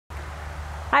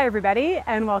Hi everybody,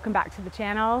 and welcome back to the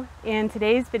channel. In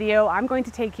today's video, I'm going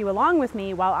to take you along with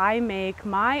me while I make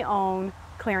my own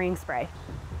clearing spray.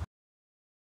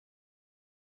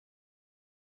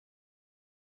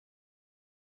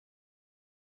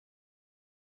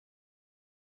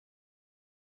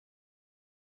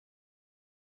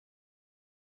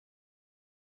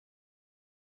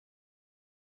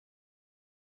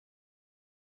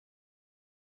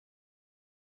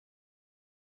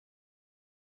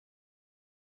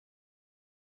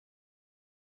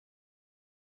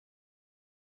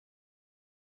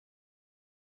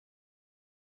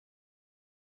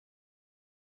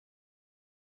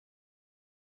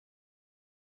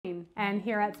 And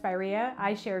here at Spirea,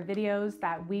 I share videos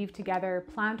that weave together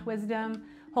plant wisdom,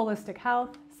 holistic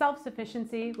health,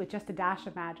 self-sufficiency with just a dash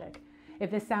of magic.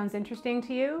 If this sounds interesting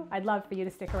to you, I'd love for you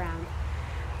to stick around.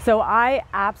 So I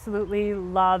absolutely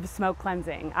love smoke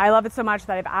cleansing. I love it so much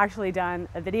that I've actually done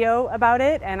a video about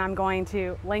it, and I'm going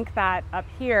to link that up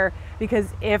here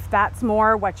because if that's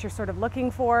more what you're sort of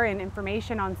looking for in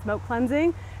information on smoke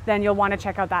cleansing, then you'll want to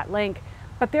check out that link.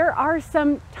 But there are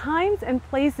some times and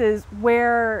places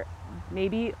where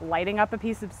maybe lighting up a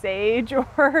piece of sage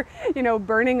or,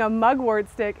 burning a mugwort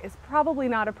stick is probably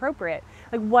not appropriate.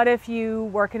 Like, what if you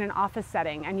work in an office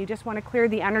setting and you just want to clear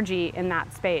the energy in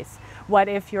that space? What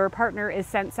if your partner is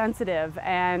scent sensitive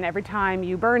and every time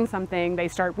you burn something, they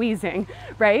start wheezing,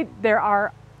 right? There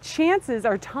are chances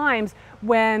or times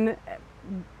when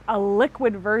a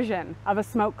liquid version of a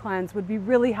smoke cleanse would be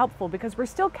really helpful because we're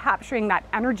still capturing that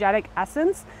energetic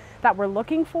essence that we're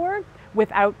looking for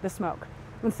without the smoke.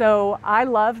 And so I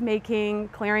love making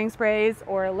clearing sprays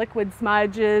or liquid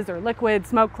smudges or liquid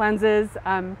smoke cleanses.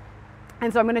 And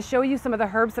so I'm going to show you some of the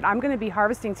herbs that I'm going to be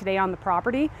harvesting today on the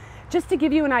property, just to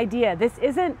give you an idea. This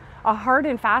isn't a hard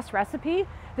and fast recipe.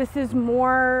 This is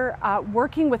more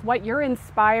working with what you're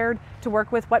inspired to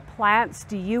work with. What plants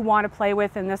do you want to play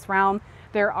with in this realm?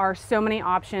 There are so many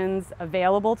options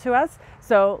available to us.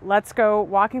 So let's go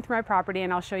walking through my property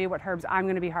and I'll show you what herbs I'm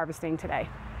going to be harvesting today.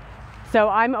 So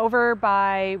I'm over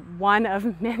by one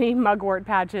of many mugwort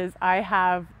patches I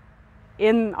have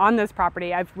on this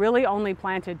property. I've really only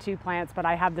planted 2 plants, but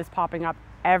I have this popping up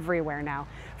everywhere now.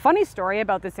 Funny story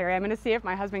about this area. I'm going to see if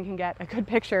my husband can get a good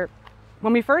picture.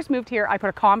 When we first moved here, I put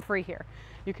a comfrey here.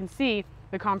 You can see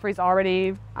the comfrey's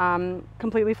already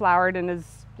completely flowered and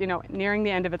is nearing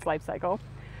the end of its life cycle.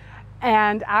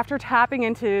 And after tapping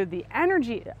into the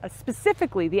energy,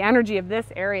 specifically the energy of this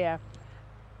area,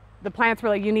 the plants were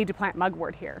like, you need to plant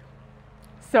mugwort here.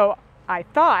 So I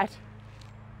thought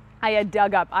I had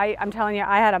dug up, I'm telling you,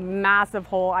 I had a massive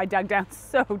hole. I dug down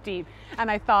so deep and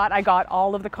I thought I got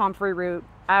all of the comfrey root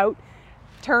out.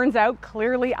 Turns out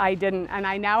clearly I didn't. And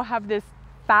I now have this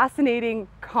fascinating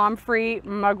comfrey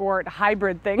mugwort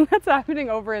hybrid thing that's happening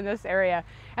over in this area.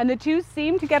 And the two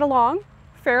seem to get along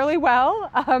fairly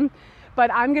well.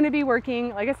 But I'm going to be working,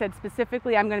 like I said,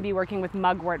 specifically, I'm going to be working with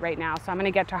mugwort right now. So I'm going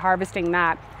to get to harvesting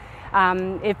that.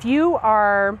 If you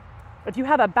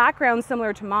have a background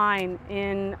similar to mine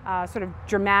in sort of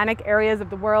Germanic areas of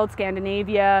the world,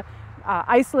 Scandinavia,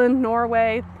 Iceland,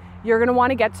 Norway, you're going to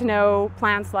want to get to know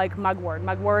plants like mugwort.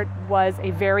 Mugwort was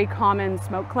a very common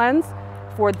smoke cleanse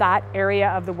for that area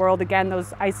of the world. Again,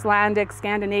 those Icelandic,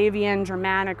 Scandinavian,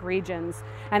 Germanic regions.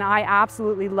 And I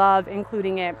absolutely love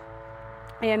including it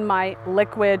in my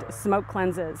liquid smoke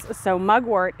cleanses. So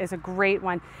mugwort is a great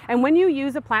one. And when you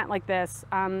use a plant like this,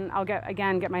 I'll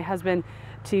get my husband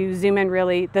to zoom in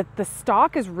really, the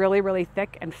stalk is really, really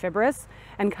thick and fibrous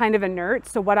and kind of inert.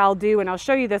 So what I'll do, and I'll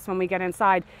show you this when we get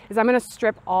inside, is I'm going to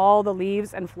strip all the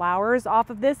leaves and flowers off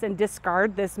of this and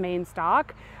discard this main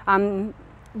stalk.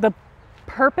 The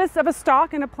purpose of a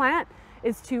stalk in a plant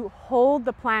is to hold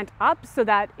the plant up so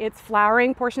that its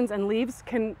flowering portions and leaves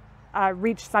can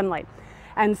reach sunlight.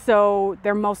 And so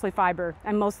they're mostly fiber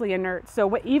and mostly inert.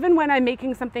 So even when I'm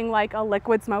making something like a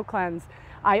liquid smoke cleanse,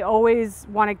 I always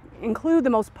want to include the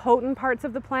most potent parts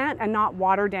of the plant and not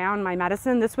water down my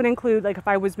medicine. This would include, like if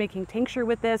I was making tincture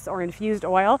with this or infused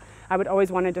oil, I would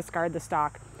always want to discard the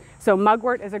stalk. So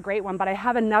mugwort is a great one, but I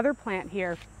have another plant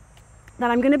here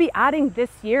that I'm going to be adding this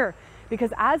year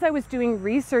because as I was doing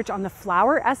research on the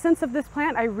flower essence of this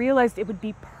plant, I realized it would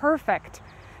be perfect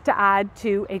to add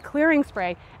to a clearing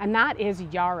spray, and that is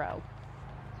yarrow.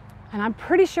 And I'm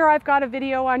pretty sure I've got a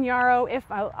video on yarrow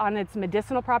on its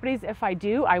medicinal properties. If I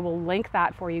do, I will link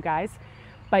that for you guys.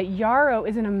 But yarrow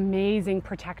is an amazing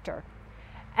protector.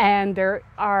 And there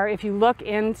are, if you look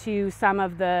into some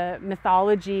of the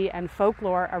mythology and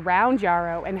folklore around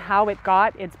yarrow and how it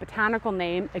got its botanical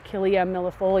name, Achillea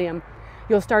millefolium,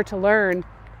 you'll start to learn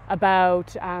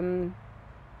about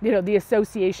you know, the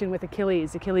association with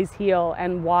Achilles' heel,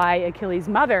 and why Achilles'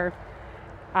 mother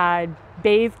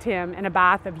bathed him in a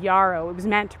bath of yarrow. It was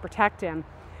meant to protect him.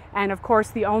 And of course,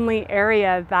 the only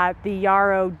area that the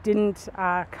yarrow didn't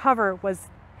cover was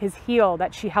his heel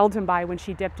that she held him by when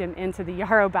she dipped him into the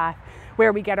yarrow bath,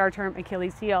 where we get our term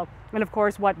Achilles' heel. And of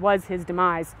course, what was his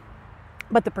demise.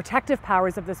 But the protective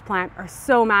powers of this plant are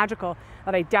so magical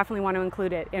that I definitely want to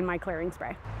include it in my clearing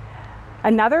spray.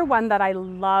 Another one that I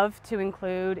love to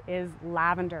include is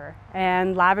lavender.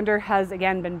 And lavender has,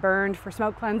 again, been burned for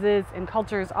smoke cleanses in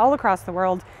cultures all across the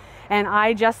world. And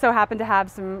I just so happen to have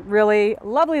some really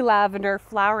lovely lavender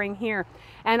flowering here.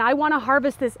 And I want to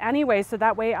harvest this anyway, so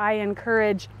that way I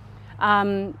encourage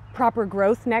proper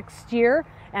growth next year.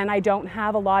 And I don't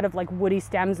have a lot of like woody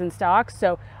stems and stalks.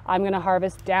 So I'm going to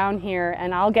harvest down here,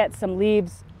 and I'll get some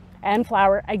leaves and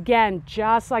flower. Again,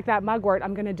 just like that mugwort,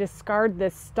 I'm going to discard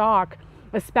this stalk,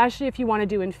 especially if you want to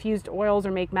do infused oils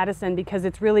or make medicine, because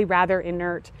it's really rather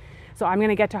inert. So I'm going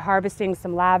to get to harvesting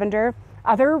some lavender.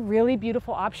 Other really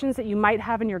beautiful options that you might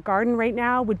have in your garden right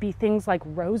now would be things like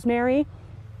rosemary.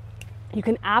 You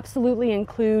can absolutely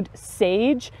include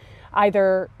sage,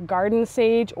 either garden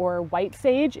sage or white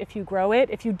sage if you grow it.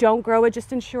 If you don't grow it,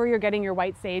 just ensure you're getting your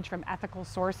white sage from ethical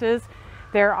sources.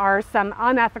 There are some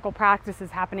unethical practices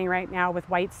happening right now with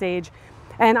white sage.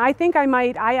 And I think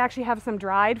I actually have some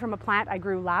dried from a plant I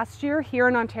grew last year. Here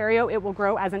in Ontario, it will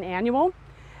grow as an annual.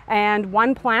 And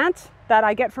one plant that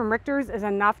I get from Richter's is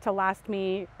enough to last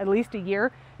me at least a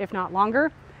year, if not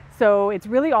longer. So it's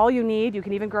really all you need. You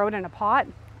can even grow it in a pot.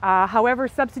 However,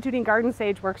 substituting garden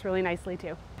sage works really nicely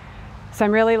too. So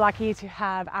I'm really lucky to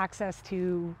have access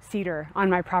to cedar on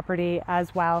my property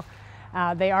as well.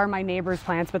 They are my neighbor's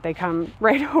plants, but they come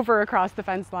right over across the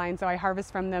fence line, so I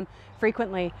harvest from them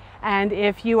frequently. And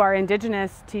if you are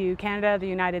Indigenous to Canada, the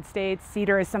United States,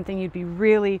 cedar is something you'd be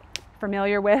really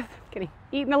familiar with. Getting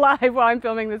eaten alive while I'm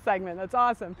filming this segment. That's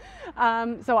awesome.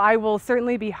 So I will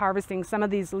certainly be harvesting some of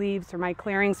these leaves for my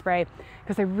clearing spray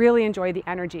because I really enjoy the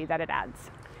energy that it adds.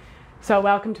 So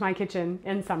welcome to my kitchen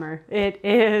in summer. It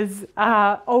is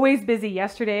always busy.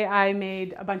 Yesterday I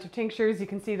made a bunch of tinctures. You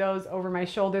can see those over my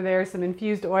shoulder there, some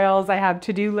infused oils. I have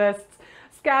to-do lists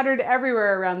scattered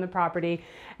everywhere around the property.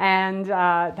 And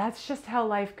that's just how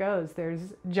life goes. There's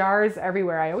jars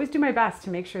everywhere. I always do my best to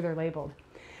make sure they're labeled.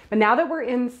 But now that we're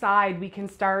inside, we can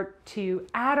start to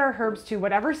add our herbs to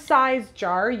whatever size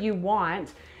jar you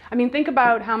want. I mean, think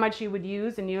about how much you would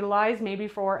use and utilize maybe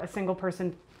for a single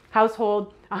person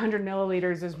household. 100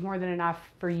 milliliters is more than enough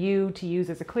for you to use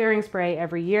as a clearing spray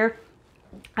every year.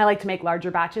 I like to make larger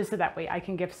batches so that way I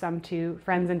can give some to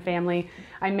friends and family.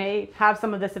 I may have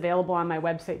some of this available on my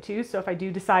website too, so if I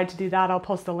do decide to do that, I'll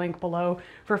post a link below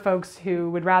for folks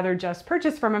who would rather just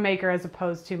purchase from a maker as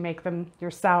opposed to make them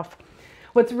yourself.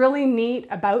 What's really neat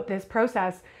about this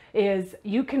process is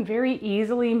you can very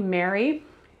easily marry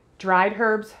dried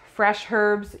herbs, fresh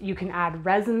herbs. You can add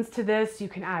resins to this. You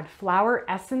can add flower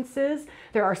essences.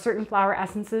 There are certain flower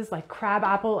essences like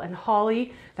crabapple and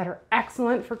holly that are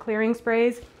excellent for clearing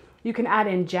sprays. You can add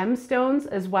in gemstones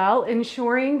as well,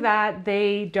 ensuring that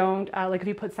they don't, like if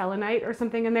you put selenite or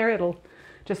something in there, it'll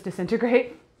just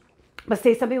disintegrate. But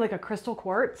say something like a crystal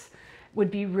quartz would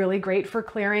be really great for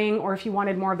clearing, or if you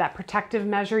wanted more of that protective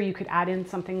measure, you could add in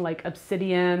something like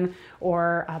obsidian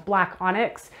or black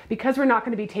onyx. Because we're not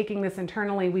going to be taking this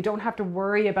internally, we don't have to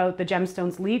worry about the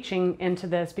gemstones leaching into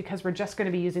this because we're just going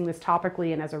to be using this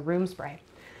topically and as a room spray.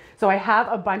 So I have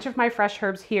a bunch of my fresh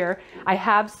herbs here. I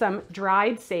have some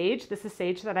dried sage. This is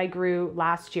sage that I grew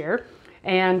last year.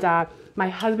 And my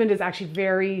husband is actually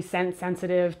very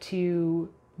sensitive to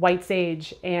white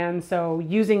sage, and so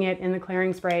using it in the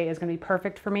clearing spray is going to be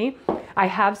perfect for me. I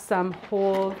have some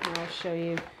whole, I'll show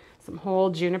you, some whole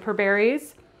juniper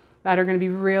berries that are going to be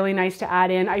really nice to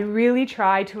add in. I really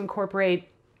try to incorporate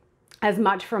as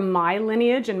much from my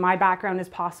lineage and my background as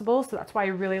possible, so that's why I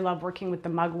really love working with the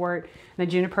mugwort and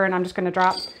the juniper. And I'm just going to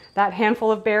drop that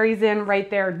handful of berries in right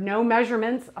there. No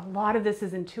measurements. A lot of this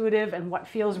is intuitive and what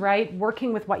feels right,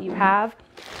 working with what you have.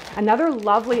 Another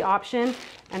lovely option,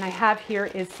 and I have here,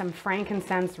 is some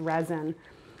frankincense resin.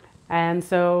 And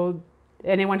so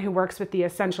anyone who works with the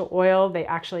essential oil, they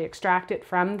actually extract it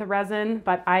from the resin,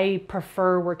 but I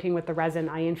prefer working with the resin.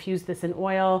 I infuse this in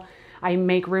oil. I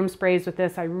make room sprays with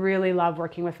this. I really love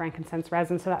working with frankincense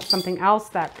resin, so that's something else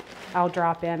that I'll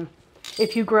drop in.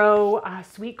 If you grow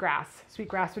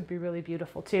sweetgrass would be really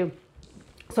beautiful too.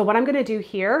 So what I'm going to do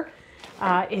here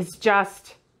is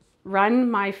just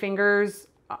run my fingers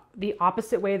the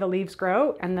opposite way the leaves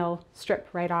grow, and they'll strip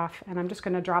right off. And I'm just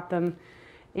going to drop them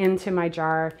into my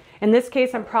jar. In this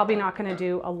case, I'm probably not going to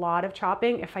do a lot of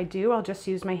chopping. If I do, I'll just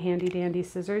use my handy dandy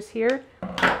scissors here.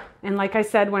 And like I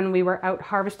said, when we were out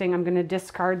harvesting, I'm going to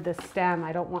discard this stem.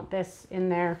 I don't want this in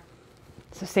there.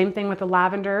 So same thing with the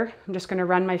lavender. I'm just going to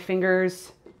run my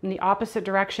fingers in the opposite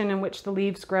direction in which the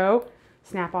leaves grow,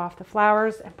 snap off the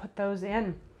flowers and put those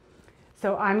in.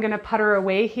 So I'm going to putter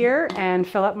away here and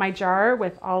fill up my jar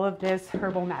with all of this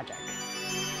herbal magic.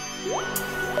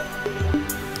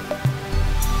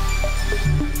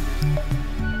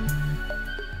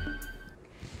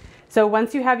 So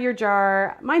once you have your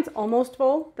jar, mine's almost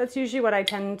full. That's usually what I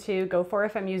tend to go for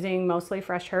if I'm using mostly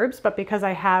fresh herbs, but because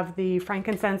I have the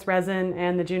frankincense resin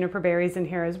and the juniper berries in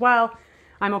here as well,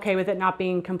 I'm okay with it not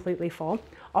being completely full.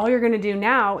 All you're gonna do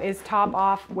now is top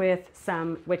off with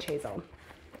some witch hazel.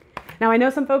 Now I know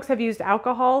some folks have used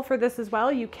alcohol for this as well.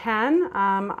 You can.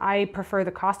 I prefer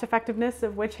the cost effectiveness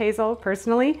of witch hazel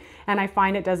personally, and I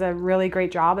find it does a really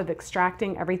great job of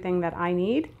extracting everything that I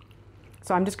need.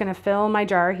 So I'm just going to fill my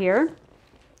jar here.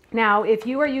 Now, if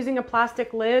you are using a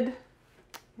plastic lid,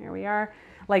 here we are,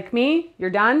 like me,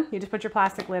 you're done. You just put your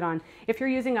plastic lid on. If you're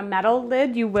using a metal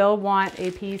lid, you will want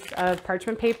a piece of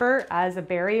parchment paper as a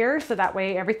barrier, so that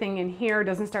way everything in here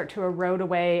doesn't start to erode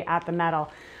away at the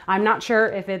metal. I'm not sure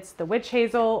if it's the witch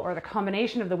hazel or the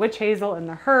combination of the witch hazel and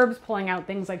the herbs pulling out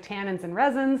things like tannins and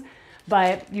resins,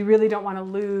 but you really don't want to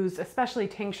lose, especially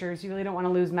tinctures, you really don't want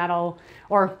to lose metal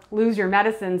or lose your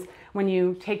medicines when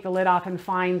you take the lid off and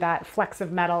find that flecks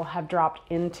of metal have dropped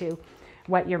into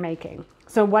what you're making.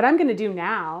 So what I'm going to do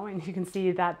now, and you can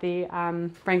see that the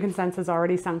frankincense has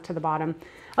already sunk to the bottom,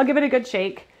 I'll give it a good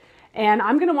shake. And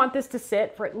I'm going to want this to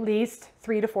sit for at least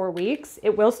 3 to 4 weeks.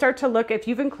 It will start to look, if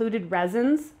you've included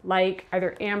resins like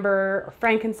either amber or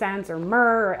frankincense or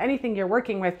myrrh or anything you're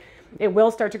working with, it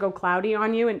will start to go cloudy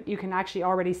on you, and you can actually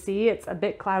already see it's a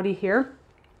bit cloudy here.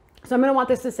 So I'm going to want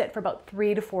this to sit for about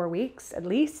 3 to 4 weeks at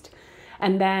least.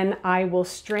 And then I will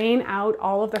strain out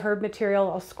all of the herb material.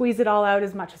 I'll squeeze it all out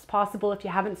as much as possible. If you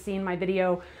haven't seen my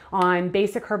video on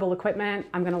basic herbal equipment,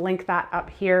 I'm going to link that up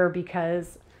here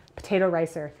because potato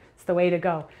ricer, it's the way to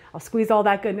go. I'll squeeze all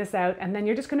that goodness out, and then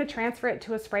you're just going to transfer it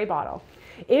to a spray bottle.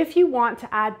 If you want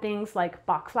to add things like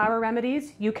Bach flower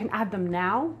remedies, you can add them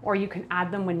now, or you can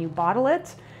add them when you bottle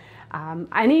it.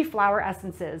 Any flower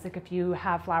essences, like if you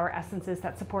have flower essences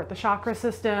that support the chakra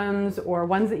systems or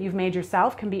ones that you've made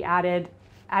yourself, can be added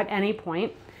at any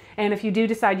point. And if you do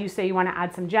decide you say you want to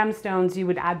add some gemstones, you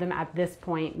would add them at this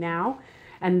point now,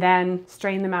 and then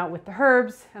strain them out with the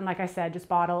herbs. And like I said, just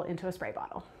bottle into a spray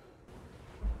bottle.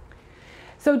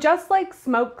 So just like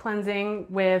smoke cleansing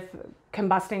with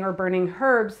combusting or burning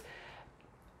herbs,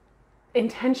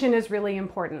 intention is really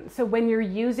important. So when you're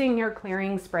using your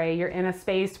clearing spray, you're in a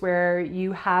space where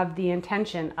you have the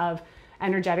intention of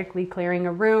energetically clearing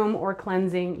a room or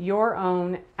cleansing your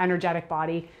own energetic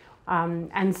body.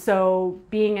 And so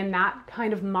being in that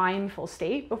kind of mindful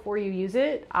state before you use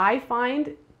it, I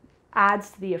find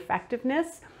adds to the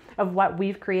effectiveness of what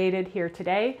we've created here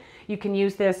today. You can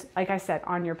use this, like I said,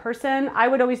 on your person. I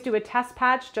would always do a test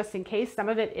patch just in case some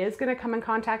of it is going to come in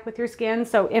contact with your skin.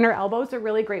 So inner elbow is a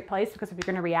really great place because if you're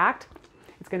going to react,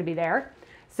 it's going to be there.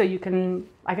 So you can,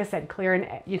 like I said,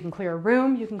 you can clear a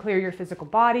room, you can clear your physical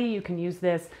body, you can use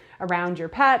this around your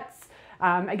pets.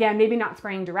 Again, maybe not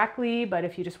spraying directly, but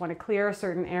if you just want to clear a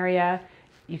certain area,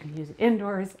 you can use it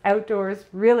indoors, outdoors.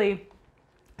 Really,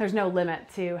 there's no limit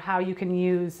to how you can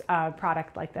use a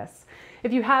product like this.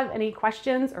 If you have any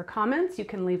questions or comments, you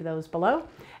can leave those below.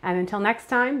 And until next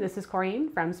time, this is Corinne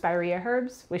from Spirea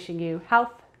Herbs, wishing you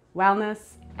health,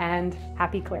 wellness, and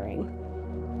happy clearing.